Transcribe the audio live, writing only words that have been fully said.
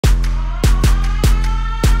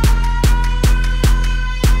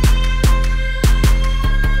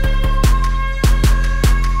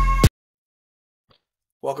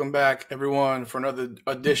welcome back, everyone, for another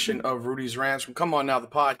edition of Rudy's Rants from Come On Now, the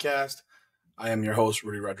podcast. I am your host,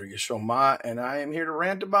 Rudy Rodriguez Shoma, and I am here to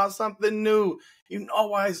rant about something new.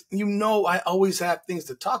 I always have things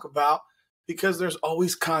to talk about because there's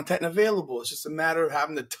always content available. It's just a matter of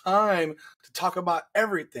having the time to talk about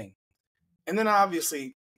everything. And then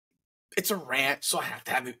obviously, it's a rant, so I have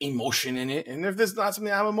to have emotion in it. And if there's not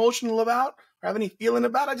something I'm emotional about or have any feeling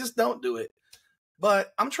about, I just don't do it.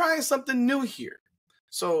 But I'm trying something new here.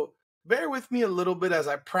 So bear with me a little bit as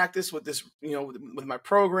I practice with this, with my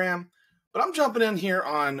program. But I'm jumping in here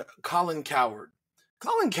on Colin Cowherd.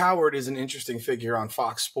 Colin Cowherd is an interesting figure on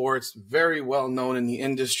Fox Sports, very well known in the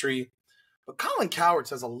industry. But Colin Cowherd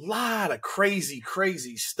says a lot of crazy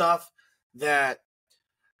stuff that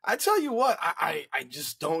I tell you what, I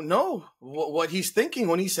just don't know what he's thinking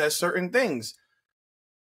when he says certain things.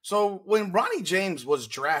 So when Bronny James was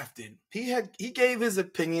drafted, he gave his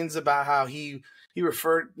opinions about how he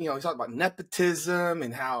referred, he talked about nepotism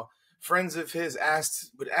and how friends of his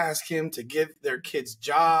would ask him to give their kids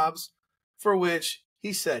jobs, for which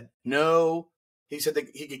he said no. He said that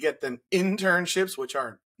he could get them internships, which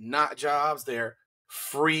are not jobs. They're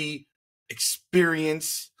free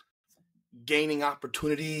experience, gaining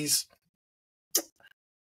opportunities.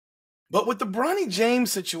 But with the Bronny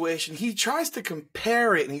James situation, he tries to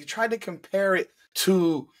compare it, and he tried to compare it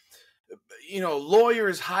to,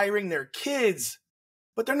 lawyers hiring their kids,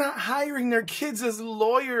 but they're not hiring their kids as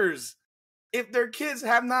lawyers if their kids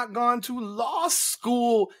have not gone to law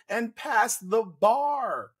school and passed the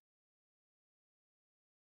bar.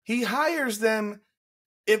 He hires them,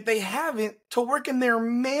 if they haven't, to work in their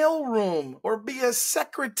mailroom or be a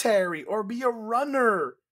secretary or be a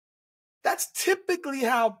runner. That's typically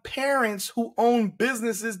how parents who own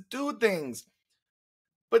businesses do things.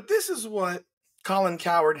 But this is what Colin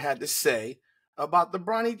Cowherd had to say about the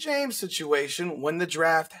Bronny James situation when the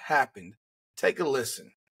draft happened. Take a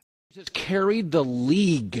listen. Has carried the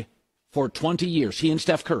league for 20 years. He and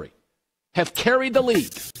Steph Curry have carried the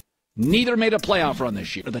league. Neither made a playoff run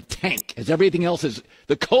this year. The tank, as everything else is.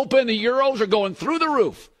 The Copa and the Euros are going through the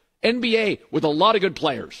roof. NBA with a lot of good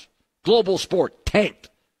players. Global sport, tanked.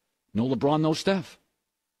 No LeBron, no Steph.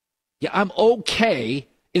 Yeah, I'm okay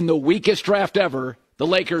in the weakest draft ever. The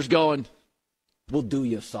Lakers going, we'll do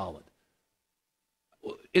you solid.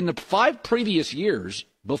 In the 5 previous years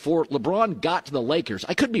before LeBron got to the Lakers,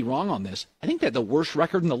 I could be wrong on this, I think they had the worst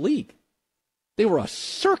record in the league. They were a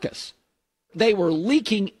circus. They were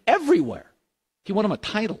leaking everywhere. He won him a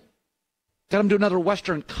title. Got him to another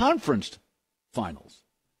Western Conference finals.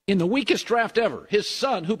 In the weakest draft ever, his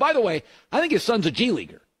son, who, by the way, I think his son's a G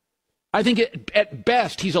Leaguer. I think at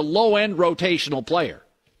best he's a low-end rotational player.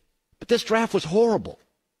 But this draft was horrible.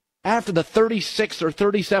 After the 36th or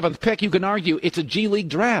 37th pick, you can argue it's a G League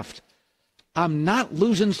draft. I'm not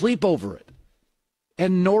losing sleep over it.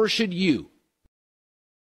 And nor should you.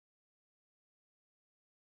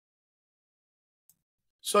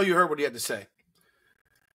 So you heard what he had to say.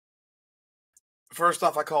 First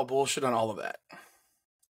off, I call bullshit on all of that.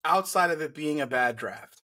 Outside of it being a bad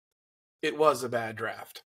draft, it was a bad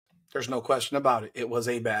draft. There's no question about it. It was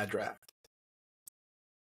a bad draft.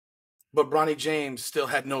 But Bronny James still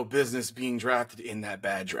had no business being drafted in that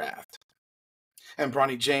bad draft. And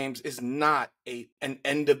Bronny James is not an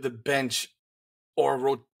end of the bench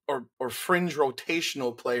or fringe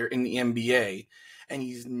rotational player in the NBA. And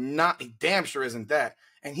he damn sure isn't that.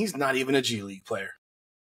 And he's not even a G League player.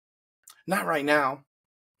 Not right now.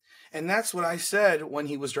 And that's what I said when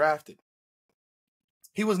he was drafted.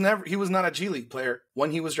 He was not a G League player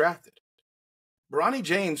when he was drafted. Bronny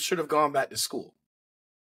James should have gone back to school.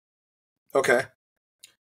 Okay.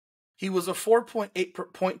 He was a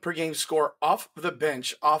 4.8 point per game scorer off the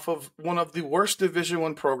bench, off of one of the worst Division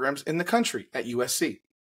I programs in the country at USC.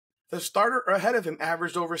 The starter ahead of him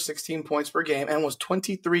averaged over 16 points per game and was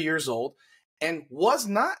 23 years old and was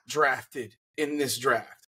not drafted in this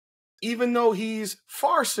draft, even though he's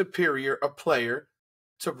far superior a player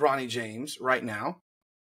to Bronny James right now.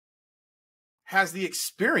 Has the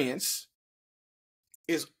experience,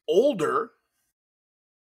 is older,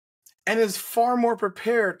 and is far more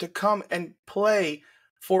prepared to come and play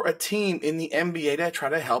for a team in the NBA to try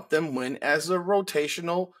to help them win as a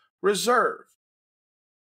rotational reserve.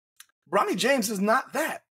 Bronny James is not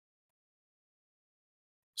that.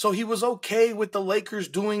 So he was okay with the Lakers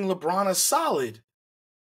doing LeBron a solid.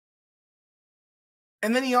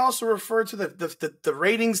 And then he also referred to the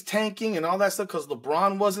ratings tanking and all that stuff because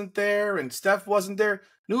LeBron wasn't there and Steph wasn't there.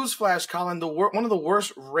 Newsflash, Colin, one of the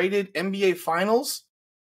worst rated NBA finals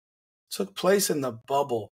took place in the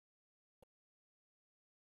bubble,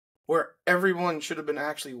 where everyone should have been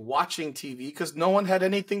actually watching TV because no one had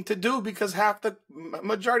anything to do because half the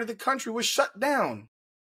majority of the country was shut down.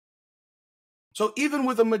 So even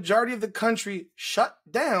with a majority of the country shut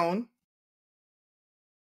down,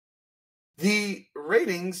 the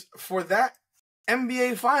ratings for that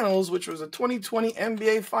NBA Finals, which was the 2020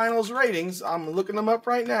 NBA Finals ratings, I'm looking them up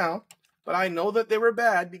right now, but I know that they were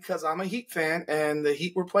bad because I'm a Heat fan and the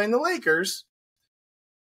Heat were playing the Lakers.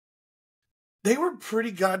 They were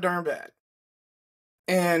pretty goddamn bad.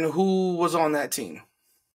 And who was on that team?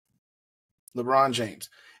 LeBron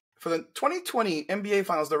James. For the 2020 NBA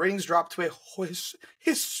Finals, the ratings dropped to a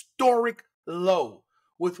historic low,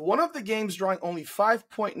 with one of the games drawing only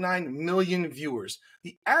 5.9 million viewers.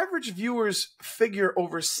 The average viewers figure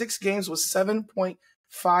over 6 games was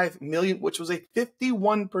 7.5 million, which was a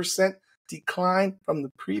 51% decline from the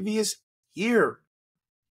previous year.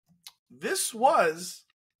 This was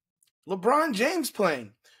LeBron James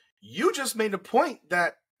playing. You just made a point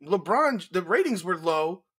that the ratings were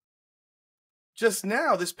low just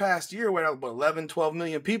now, this past year, we're at 11, 12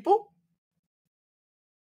 million people.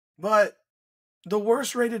 But the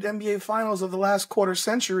worst rated NBA Finals of the last quarter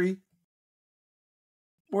century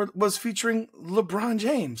was featuring LeBron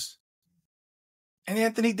James and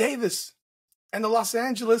Anthony Davis and the Los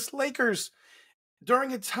Angeles Lakers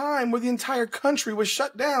during a time where the entire country was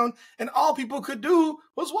shut down and all people could do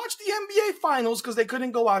was watch the NBA Finals because they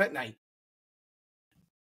couldn't go out at night.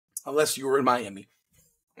 Unless you were in Miami.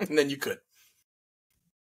 And then you could.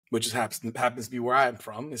 Which just happens to be where I'm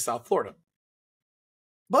from, in South Florida.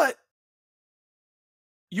 But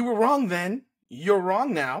you were wrong then. You're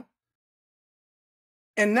wrong now.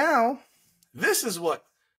 And now, this is what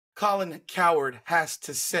Colin Cowherd has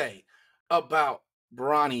to say about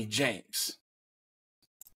Bronny James.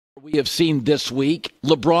 We have seen this week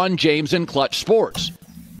LeBron James and Clutch Sports.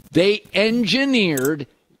 They engineered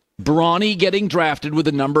Bronny getting drafted with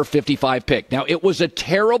the number 55 pick. Now, it was a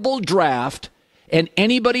terrible draft, and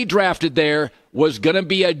anybody drafted there was going to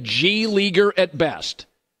be a G-leaguer at best.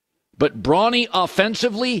 But Bronny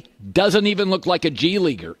offensively doesn't even look like a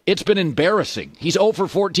G-leaguer. It's been embarrassing. He's 0 for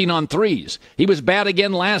 14 on threes. He was bad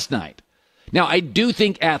again last night. Now, I do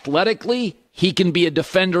think athletically he can be a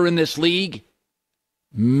defender in this league.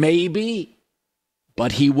 Maybe.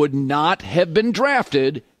 But he would not have been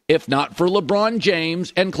drafted if not for LeBron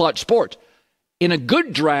James and Clutch Sports. In a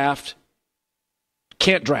good draft,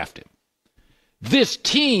 can't draft him. This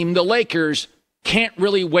team, the Lakers, can't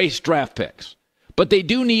really waste draft picks. But they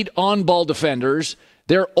do need on-ball defenders.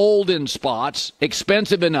 They're old in spots,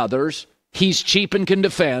 expensive in others. He's cheap and can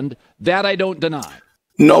defend. That I don't deny.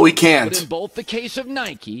 No, he can't. But in both the case of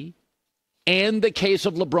Nike and the case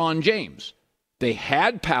of LeBron James, they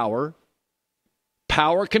had power.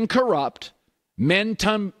 Power can corrupt. Men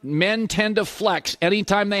tend to flex.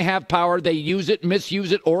 Anytime they have power, they use it,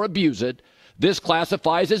 misuse it, or abuse it. This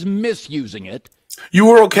classifies as misusing it. You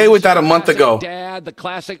were okay with that a month ago. Dad, the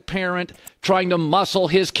classic parent, trying to muscle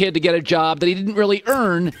his kid to get a job that he didn't really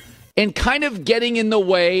earn and kind of getting in the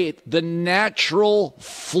way the natural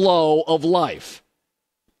flow of life.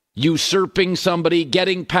 Usurping somebody,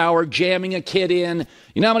 getting power, jamming a kid in.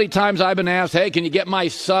 You know how many times I've been asked, hey, can you get my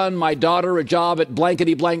son, my daughter a job at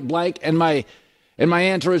blankety blank blank? And my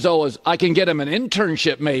answer is always, I can get him an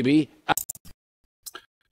internship maybe.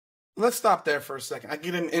 Let's stop there for a second. I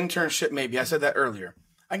get an internship maybe. I said that earlier.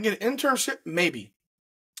 I can get an internship maybe.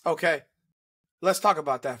 Okay. Let's talk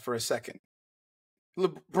about that for a second.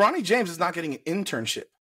 Bronny James is not getting an internship.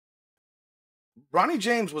 Bronny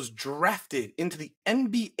James was drafted into the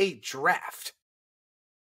NBA draft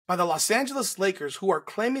by the Los Angeles Lakers, who are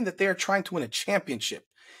claiming that they are trying to win a championship.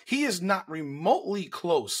 He is not remotely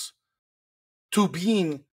close to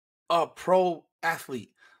being a pro athlete.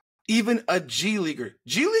 Even a G-leaguer.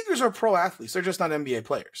 G-leaguers are pro athletes. They're just not NBA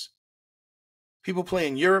players. People play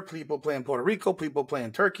in Europe, people play in Puerto Rico, people play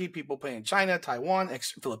in Turkey, people play in China, Taiwan,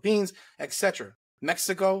 Philippines, etc.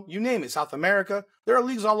 Mexico, you name it, South America. There are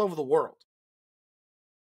leagues all over the world.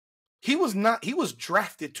 He was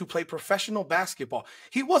drafted to play professional basketball.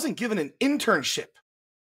 He wasn't given an internship.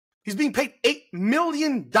 He's being paid $8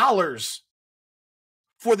 million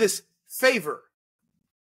for this favor.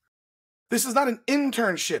 This is not an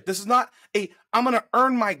internship. This is not I'm going to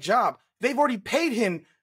earn my job. They've already paid him,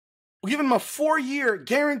 given him a 4-year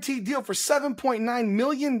guaranteed deal for $7.9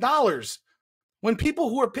 million. When people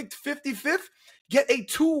who are picked 55th get a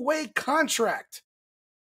 2-way contract.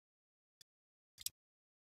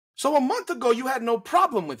 So a month ago, you had no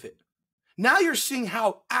problem with it. Now you're seeing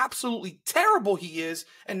how absolutely terrible he is,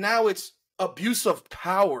 and now it's abuse of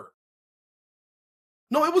power.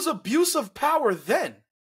 No, it was abuse of power then.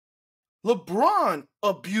 LeBron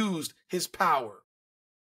abused his power.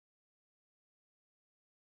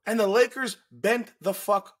 And the Lakers bent the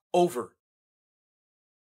fuck over.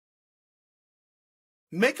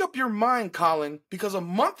 Make up your mind, Colin, because a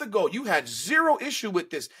month ago you had zero issue with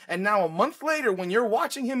this. And now a month later, when you're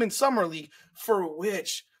watching him in Summer League, for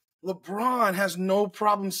which LeBron has no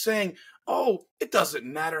problem saying, oh, it doesn't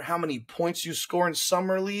matter how many points you score in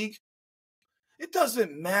Summer League. It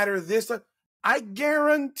doesn't matter this. I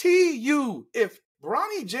guarantee you, if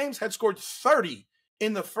Bronny James had scored 30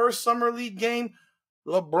 in the first Summer League game,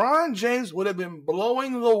 LeBron James would have been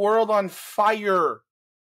blowing the world on fire.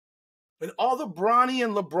 And all the Bronny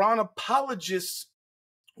and LeBron apologists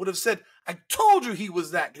would have said, I told you he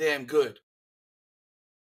was that damn good.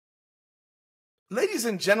 Ladies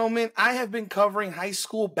and gentlemen, I have been covering high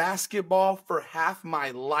school basketball for half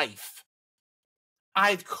my life.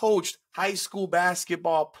 I've coached high school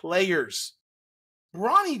basketball players.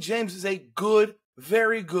 Bronny James is a good,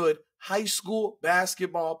 very good high school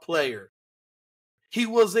basketball player. He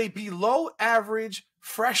was a below average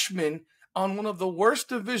freshman on one of the worst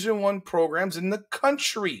Division I programs in the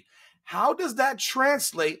country. How does that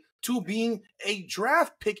translate to being a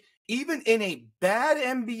draft pick, even in a bad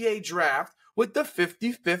NBA draft with the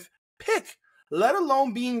 55th pick, let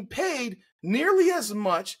alone being paid nearly as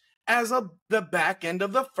much as the back end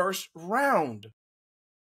of the first round?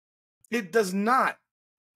 It does not.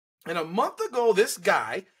 And a month ago, this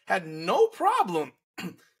guy had no problem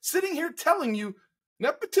sitting here telling you,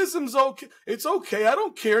 nepotism's okay. It's okay. I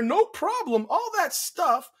don't care. No problem. All that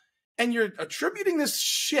stuff. And you're attributing this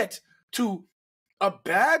shit to a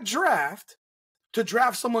bad draft to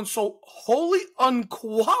draft someone so wholly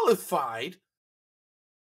unqualified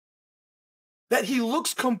that he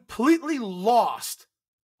looks completely lost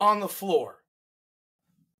on the floor.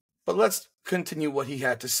 But let's continue what he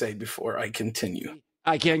had to say before I continue.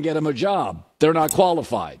 I can't get him a job. They're not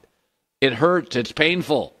qualified. It hurts. It's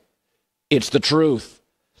painful. It's the truth.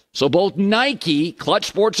 So both Nike, Clutch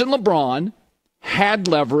Sports, and LeBron had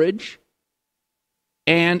leverage.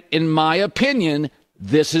 And in my opinion,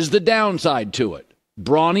 this is the downside to it.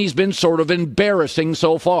 Bronny's been sort of embarrassing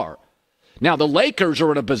so far. Now, the Lakers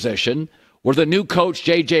are in a position where the new coach,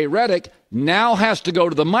 J.J. Redick, now has to go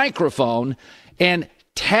to the microphone and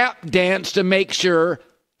tap dance to make sure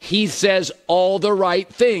he says all the right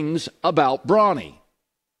things about Bronny.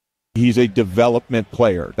 He's a development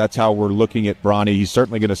player. That's how we're looking at Bronny. He's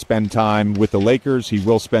certainly going to spend time with the Lakers. He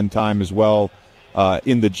will spend time as well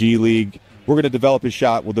in the G League. We're going to develop his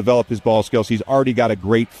shot. We'll develop his ball skills. He's already got a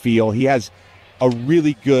great feel. He has a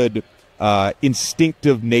really good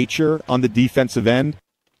instinctive nature on the defensive end.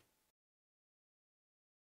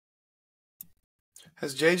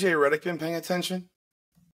 Has J.J. Redick been paying attention?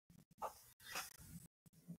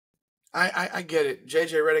 I get it.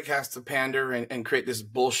 J.J. Redick has to pander and create this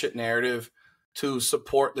bullshit narrative to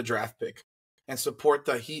support the draft pick and support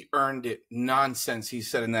the he earned it nonsense he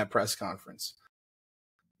said in that press conference.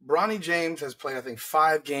 Bronny James has played, I think,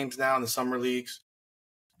 5 games now in the summer leagues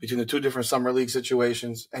between the 2 different summer league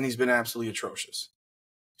situations, and he's been absolutely atrocious.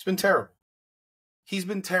 He's been terrible. He's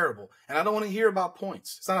been terrible. And I don't want to hear about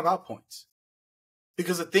points. It's not about points.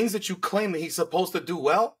 Because the things that you claim that he's supposed to do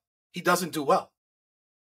well, he doesn't do well.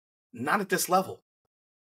 Not at this level.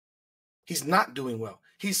 He's not doing well.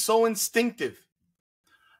 He's so instinctive.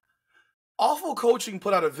 Awful Coaching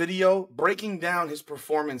put out a video breaking down his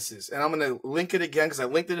performances. And I'm going to link it again because I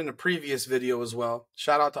linked it in a previous video as well.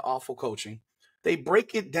 Shout out to Awful Coaching. They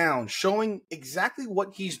break it down, showing exactly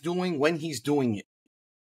what he's doing when he's doing it.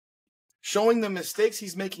 Showing the mistakes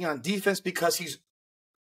he's making on defense because he's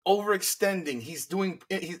overextending.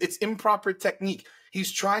 It's improper technique.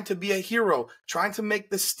 He's trying to be a hero, trying to make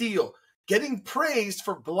the steal, getting praised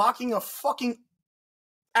for blocking a fucking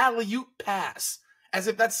alley-oop pass as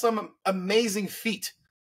if that's some amazing feat.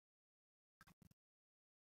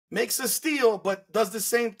 Makes a steal, but does the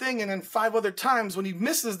same thing, and then 5 other times when he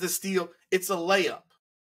misses the steal, it's a layup.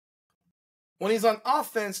 When he's on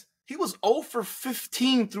offense, he was 0 for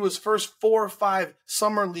 15 through his first 4 or 5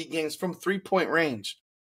 summer league games from 3-point range.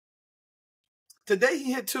 Today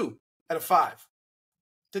he hit 2 out of 5.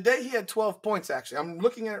 Today he had 12 points, actually. I'm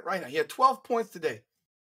looking at it right now. He had 12 points today.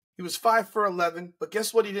 He was 5 for 11, but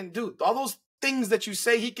guess what he didn't do? All those things that you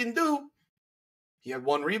say he can do, he had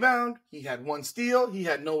 1 rebound, he had 1 steal, he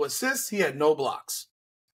had no assists, he had no blocks.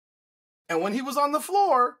 And when he was on the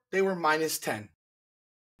floor, they were -10.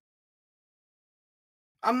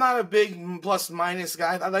 I'm not a big plus-minus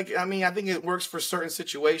guy. I think it works for certain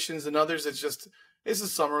situations and others. It's a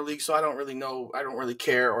summer league, so I don't really know. I don't really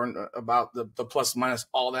care about the plus-minus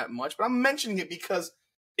all that much. But I'm mentioning it because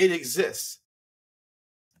it exists.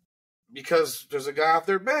 because there's a guy off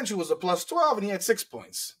their bench who was a plus 12 and he had 6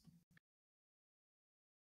 points.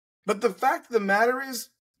 But the fact of the matter is,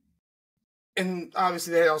 and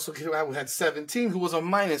obviously they also had 17 who was a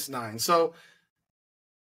minus 9. So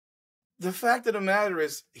the fact of the matter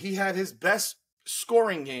is he had his best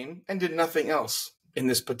scoring game and did nothing else in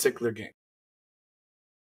this particular game.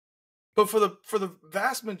 But for the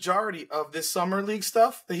vast majority of this summer league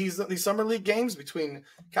stuff, these summer league games between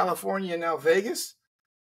California and now Vegas,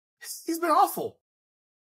 he's been awful.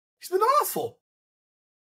 He's been awful.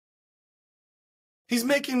 He's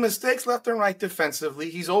making mistakes left and right defensively.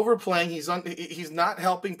 He's overplaying. He's not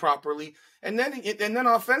helping properly. And then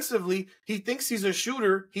offensively, he thinks he's a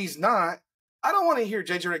shooter. He's not. I don't want to hear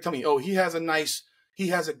JJ Redick tell me, oh, he has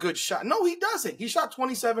a good shot. No, he doesn't. He shot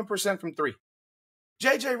 27% from 3.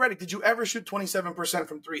 JJ Redick, did you ever shoot 27%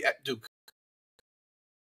 from 3 at Duke?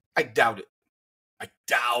 I doubt it. I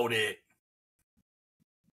doubt it.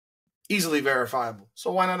 Easily verifiable.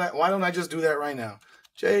 So why don't I just do that right now?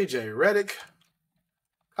 JJ Redick,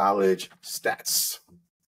 college stats.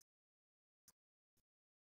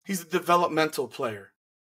 He's a developmental player.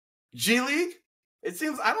 G League? It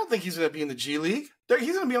seems I don't think he's going to be in the G League.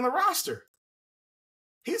 He's going to be on the roster.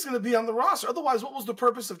 He's going to be on the roster. Otherwise, what was the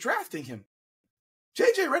purpose of drafting him?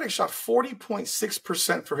 JJ Redick shot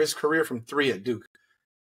 40.6% for his career from 3 at Duke.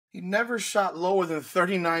 He never shot lower than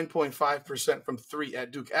 39.5% from 3 at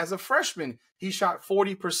Duke. As a freshman, he shot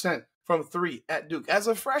 40% from 3 at Duke. As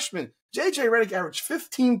a freshman, JJ Redick averaged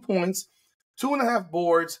 15 points, 2.5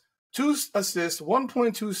 boards, 2 assists,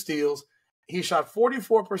 1.2 steals. He shot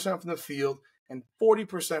 44% from the field and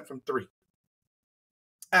 40% from 3.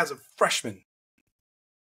 As a freshman.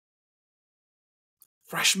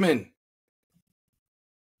 Freshman.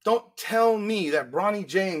 Don't tell me that Bronny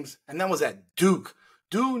James, and that was at Duke.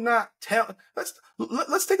 Do not tell.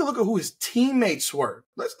 Let's take a look at who his teammates were.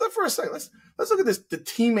 Let's look for a second. Let's look at the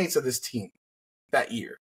teammates of this team that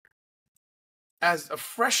year. As a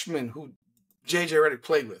freshman who JJ Redick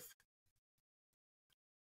played with.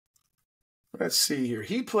 Let's see here.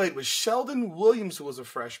 He played with Sheldon Williams, who was a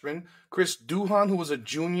freshman, Chris Duhon, who was a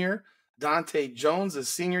junior, Dante Jones, a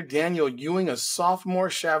senior, Daniel Ewing, a sophomore,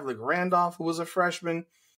 Shavlik Randolph, who was a freshman,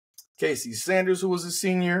 Casey Sanders, who was a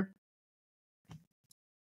senior.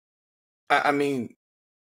 I mean,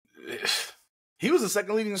 he was the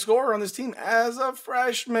second leading scorer on this team as a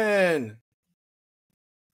freshman.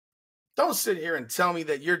 Don't sit here and tell me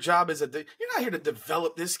that your job is you're not here to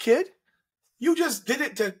develop this kid. You just did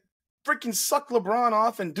it to freaking suck LeBron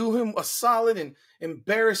off and do him a solid and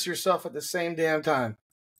embarrass yourself at the same damn time.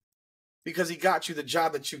 Because he got you the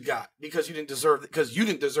job that you got. Because you didn't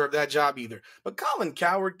deserve that job either. But Colin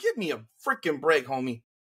Cowherd, give me a freaking break, homie.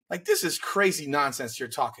 Like, this is crazy nonsense you're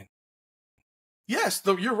talking. Yes,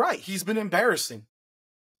 you're right. He's been embarrassing.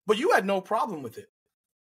 But you had no problem with it.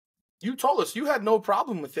 You told us you had no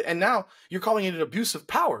problem with it. And now you're calling it an abuse of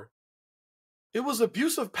power. It was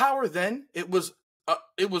abuse of power then. It was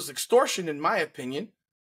extortion, in my opinion.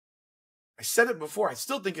 I said it before. I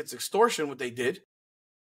still think it's extortion what they did.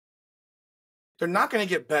 They're not going to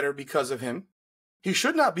get better because of him. He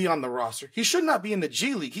should not be on the roster. He should not be in the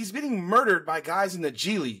G League. He's getting murdered by guys in the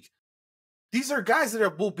G League. These are guys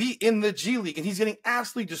that will be in the G League, and he's getting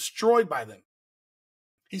absolutely destroyed by them.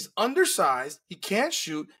 He's undersized. He can't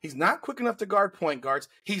shoot. He's not quick enough to guard point guards.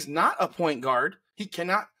 He's not a point guard. He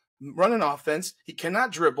cannot run an offense. He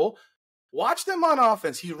cannot dribble. Watch them on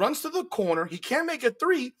offense. He runs to the corner. He can't make a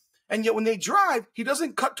 3, and yet when they drive, he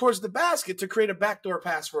doesn't cut towards the basket to create a backdoor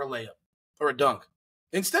pass for a layup or a dunk.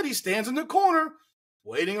 Instead, he stands in the corner,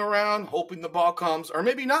 waiting around, hoping the ball comes, or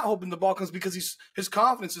maybe not hoping the ball comes because his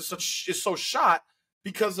confidence is so shot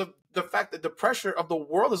because of the fact that the pressure of the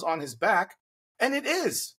world is on his back, and it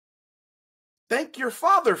is. Thank your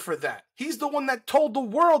father for that. He's the one that told the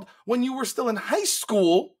world when you were still in high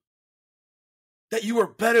school that you were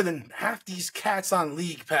better than half these cats on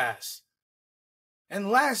League Pass. And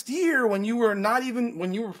last year, when you were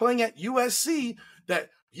playing at USC, that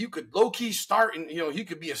you could low-key start and, you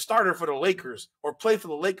could be a starter for the Lakers or play for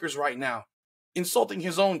the Lakers right now, insulting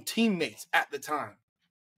his own teammates at the time.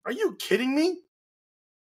 Are you kidding me?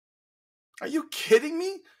 Are you kidding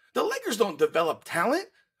me? The Lakers don't develop talent.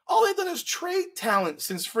 All they've done is trade talent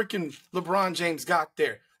since freaking LeBron James got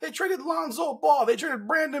there. They traded Lonzo Ball. They traded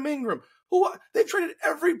Brandon Ingram. They've traded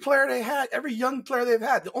every player they had, every young player they've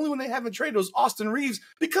had. The only one they haven't traded was Austin Reeves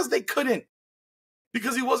because they couldn't.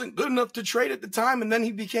 Because he wasn't good enough to trade at the time, and then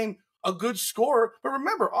he became a good scorer. But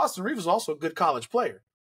remember, Austin Reeves was also a good college player.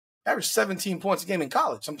 Averaged 17 points a game in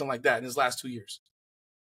college, something like that in his last 2 years.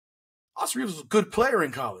 Austin Reeves was a good player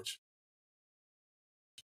in college.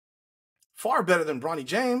 Far better than Bronny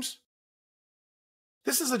James.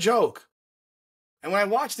 This is a joke. And when I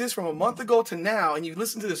watch this from a month ago to now, and you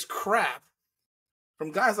listen to this crap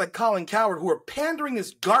from guys like Colin Cowherd who were pandering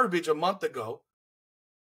this garbage a month ago,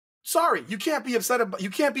 sorry, you can't be upset about,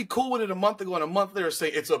 you can't be cool with it a month ago and a month later say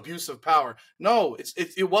it's abuse of power. No,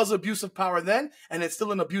 it was abuse of power then, and it's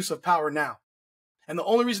still an abuse of power now. And the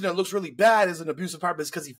only reason it looks really bad as an abuse of power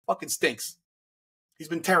is because he fucking stinks. He's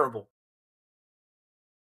been terrible.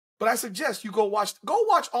 But I suggest you go watch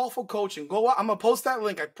Awful Coaching. I'm gonna post that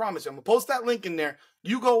link. I promise you, I'm gonna post that link in there.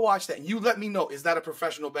 You go watch that, and you let me know, is that a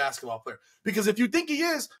professional basketball player? Because if you think he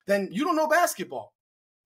is, then you don't know basketball.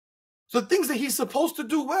 So the things that he's supposed to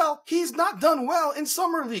do well, he's not done well in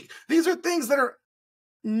summer league. These are things that are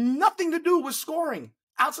nothing to do with scoring,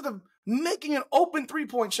 outside of making an open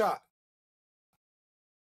three-point shot.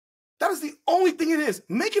 That is the only thing it is.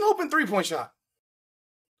 Make an open three-point shot,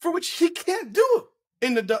 for which he can't do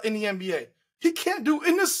in the NBA. He can't do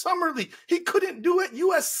in the summer league. He couldn't do at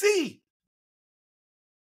USC.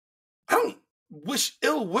 I don't wish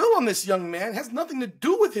ill will on this young man. It has nothing to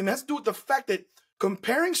do with him. It has to do with the fact that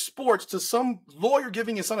comparing sports to some lawyer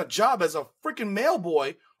giving his son a job as a freaking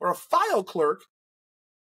mailboy or a file clerk,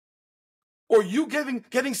 or you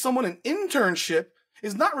getting someone an internship,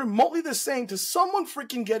 is not remotely the same to someone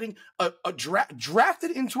freaking getting drafted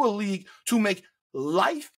into a league to make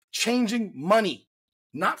life-changing money.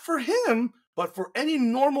 Not for him, but for any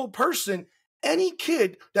normal person, any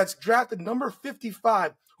kid that's drafted number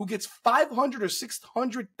 55 who gets $500,000 or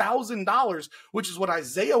 $600,000, which is what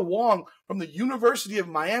Isaiah Wong from the University of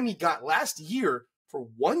Miami got last year for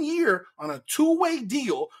 1 year on a two-way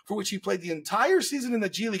deal, for which he played the entire season in the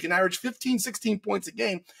G League and averaged 15, 16 points a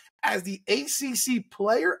game as the ACC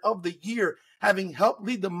Player of the Year, having helped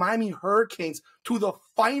lead the Miami Hurricanes to the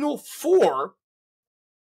Final Four.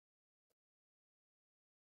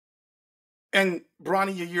 And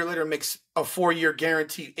Bronny a year later makes a 4-year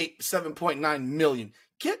guaranteed $7.9 million.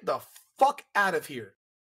 Get the fuck out of here.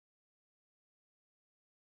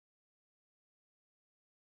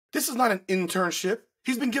 This is not an internship.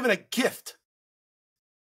 He's been given a gift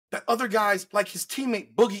that other guys like his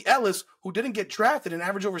teammate Boogie Ellis, who didn't get drafted and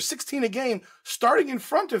averaged over 16 a game, starting in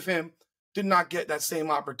front of him, did not get that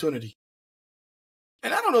same opportunity.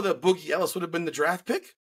 And I don't know that Boogie Ellis would have been the draft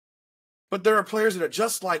pick. But there are players that are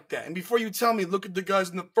just like that. And before you tell me, look at the guys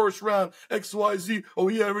in the first round, XYZ, oh,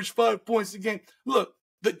 he averaged 5 points a game. Look,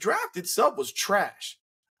 the draft itself was trash.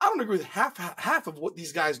 I don't agree with half of what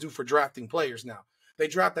these guys do for drafting players now. They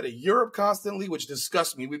draft out of Europe constantly, which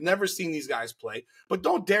disgusts me. We've never seen these guys play. But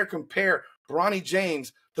don't dare compare Bronny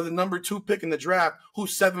James to the number 2 pick in the draft,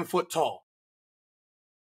 who's 7 foot tall.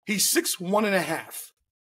 He's 6'1.5".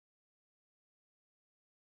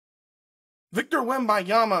 Victor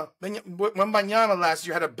Wembanyama last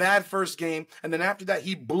year had a bad first game, and then after that,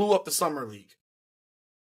 he blew up the summer league.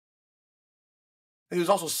 And he was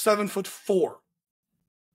also 7'4".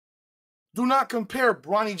 Do not compare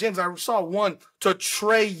Bronny James. I saw one to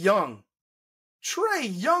Trae Young. Trae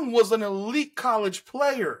Young was an elite college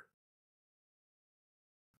player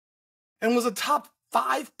and was a top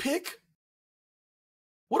 5 pick.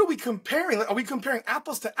 What are we comparing? Are we comparing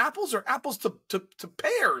apples to apples or apples to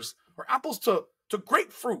pears? Or apples to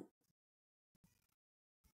grapefruit?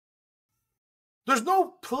 There's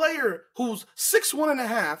no player who's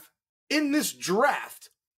 6'1.5" in this draft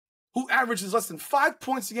who averages less than 5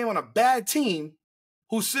 points a game on a bad team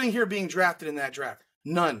who's sitting here being drafted in that draft.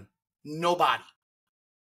 None. Nobody.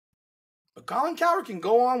 But Colin Cowherd can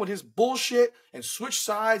go on with his bullshit and switch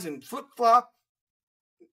sides and flip-flop.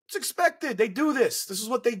 It's expected. They do this. This is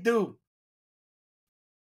what they do.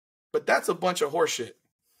 But that's a bunch of horseshit.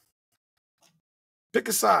 Pick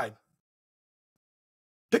a side.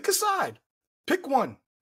 Pick a side. Pick one.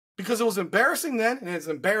 Because it was embarrassing then and it's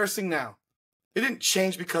embarrassing now. It didn't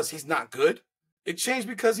change because he's not good. It changed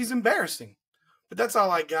because he's embarrassing. But that's all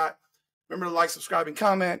I got. Remember to like, subscribe, and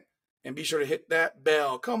comment. And be sure to hit that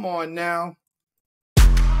bell. Come on now.